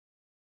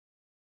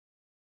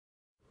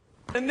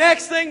The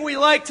next thing we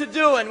like to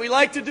do, and we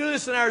like to do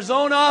this in our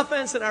zone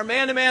offense and our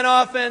man-to-man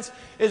offense,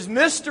 is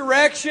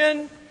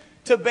misdirection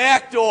to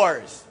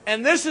backdoors.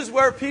 And this is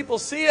where people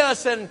see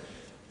us, and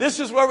this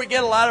is where we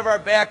get a lot of our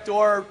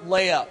backdoor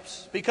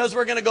layups. Because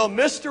we're going to go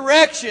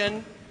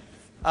misdirection.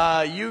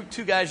 You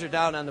two guys are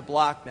down on the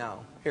block now.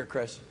 Here,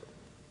 Chris.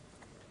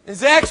 And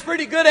Zach's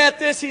pretty good at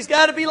this. He's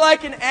got to be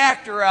like an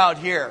actor out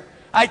here.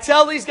 I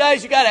tell these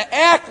guys, you got to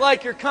act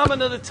like you're coming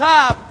to the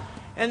top,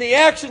 and the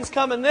action's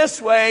coming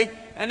this way,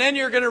 and then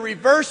you're going to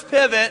reverse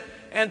pivot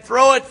and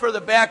throw it for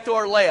the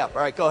backdoor layup.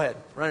 All right, go ahead.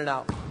 Run it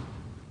out.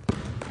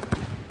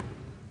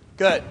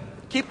 Good.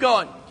 Keep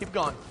going. Keep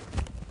going.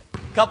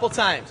 A couple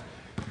times.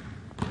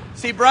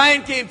 See,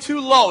 Brian came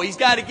too low. We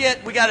got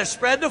to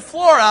spread the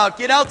floor out.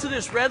 Get out to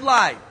this red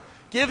line.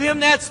 Give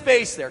him that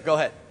space there. Go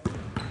ahead.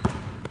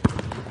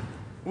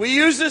 We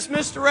use this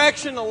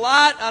misdirection a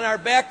lot on our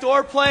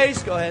backdoor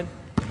plays. Go ahead.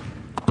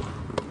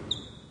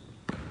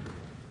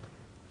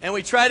 And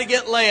we try to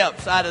get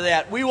layups out of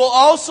that. We will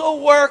also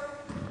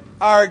work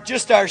our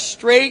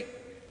straight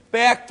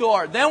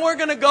backdoor. Then we're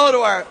going to go to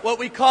our what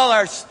we call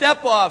our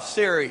step-off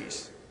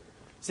series.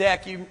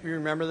 Zach, you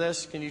remember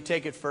this? Can you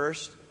take it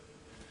first?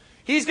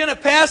 He's going to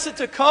pass it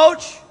to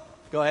Coach.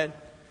 Go ahead.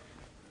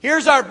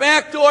 Here's our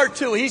backdoor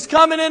two. He's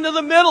coming into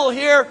the middle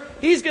here.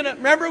 He's going to,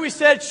 remember we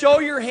said show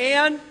your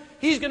hand?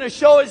 He's going to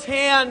show his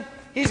hand.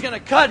 He's going to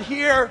cut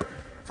here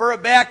for a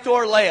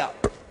backdoor layup.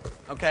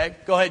 Okay?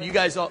 Go ahead. You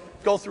guys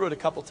go through it a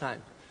couple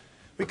times.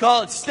 We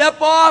call it step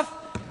off,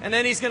 and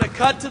then he's going to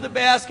cut to the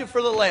basket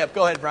for the layup.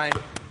 Go ahead, Brian.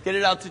 Get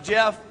it out to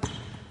Jeff.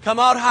 Come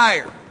out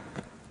higher.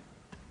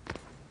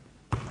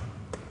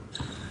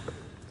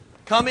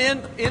 Come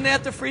in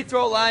at the free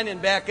throw line and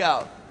back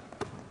out.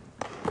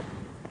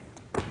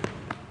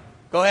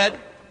 Go ahead.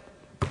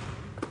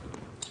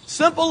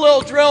 Simple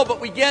little drill, but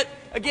we're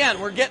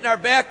getting our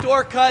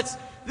backdoor cuts.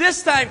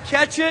 This time,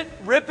 catch it,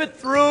 rip it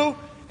through,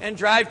 and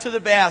drive to the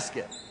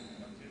basket.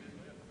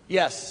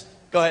 Yes.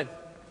 Go ahead.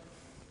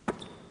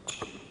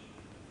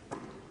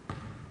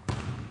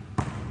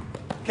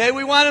 Okay,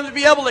 we want him to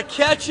be able to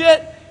catch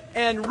it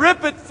and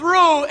rip it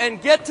through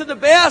and get to the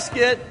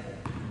basket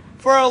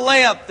for a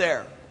layup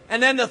there.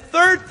 And then the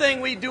third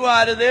thing we do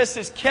out of this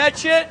is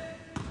catch it.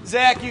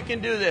 Zach, you can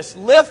do this.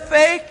 Lift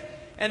fake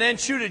and then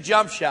shoot a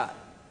jump shot.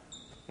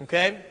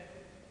 Okay?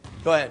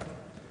 Go ahead.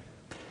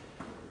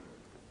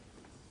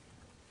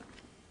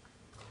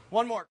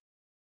 One more.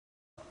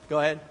 Go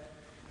ahead.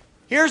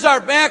 Here's our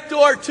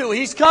backdoor two.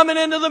 He's coming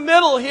into the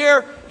middle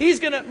here. He's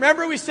going to,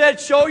 remember we said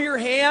show your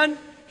hand?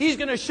 He's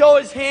going to show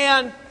his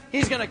hand.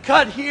 He's going to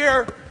cut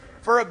here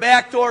for a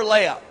backdoor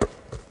layup.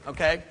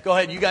 Okay? Go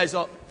ahead. You guys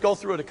go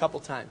through it a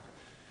couple times.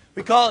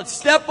 We call it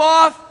step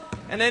off,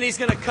 and then he's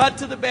going to cut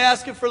to the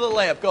basket for the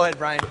layup. Go ahead,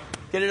 Brian.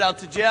 Get it out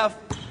to Jeff.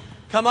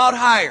 Come out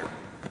higher.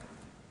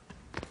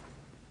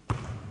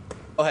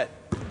 Go ahead.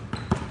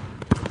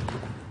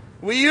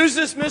 We use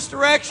this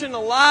misdirection a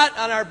lot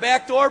on our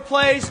backdoor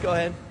plays. Go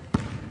ahead.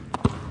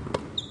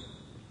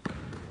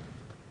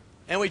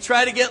 And we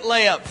try to get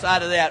layups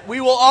out of that.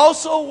 We will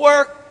also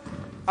work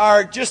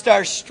our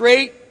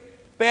straight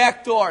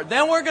backdoor.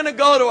 Then we're going to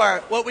go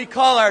to what we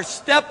call our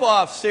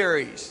step-off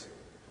series.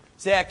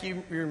 Zach,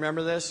 you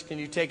remember this? Can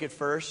you take it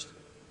first?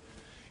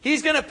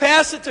 He's going to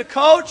pass it to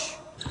Coach.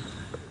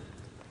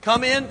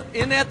 Come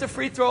in at the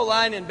free throw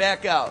line and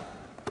back out.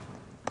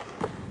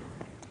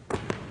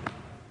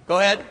 Go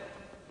ahead.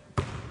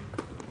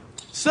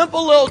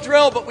 Simple little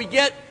drill, but we're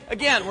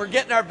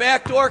getting our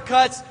backdoor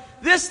cuts.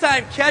 This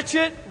time, catch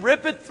it,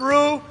 rip it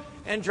through,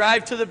 and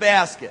drive to the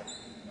basket.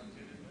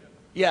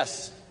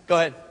 Yes. Go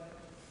ahead.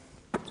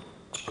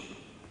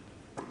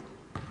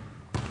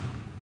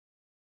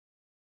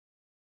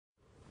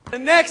 The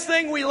next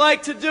thing we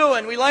like to do,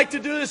 and we like to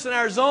do this in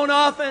our zone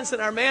offense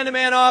and our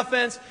man-to-man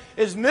offense,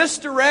 is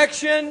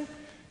misdirection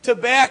to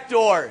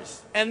backdoors.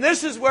 And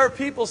this is where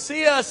people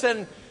see us,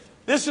 and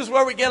this is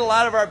where we get a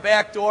lot of our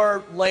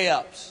backdoor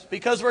layups.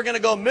 Because we're going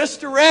to go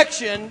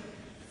misdirection.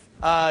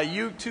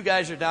 You two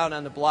guys are down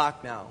on the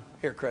block now.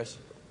 Here, Chris.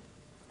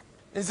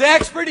 And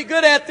Zach's pretty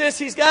good at this.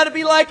 He's got to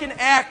be like an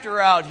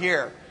actor out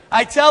here.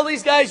 I tell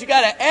these guys, you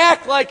got to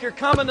act like you're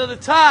coming to the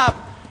top,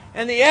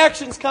 and the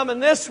action's coming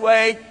this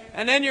way,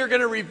 and then you're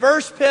going to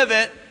reverse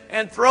pivot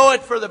and throw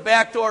it for the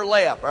backdoor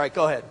layup. All right,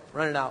 go ahead.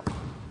 Run it out.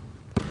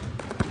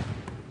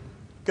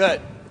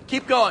 Good.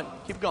 Keep going.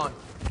 Keep going.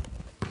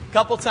 A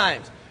couple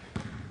times.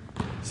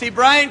 See,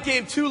 Brian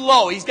came too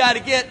low. We got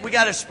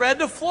to spread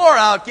the floor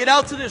out. Get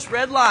out to this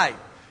red line.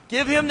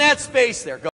 Give him that space there. Go.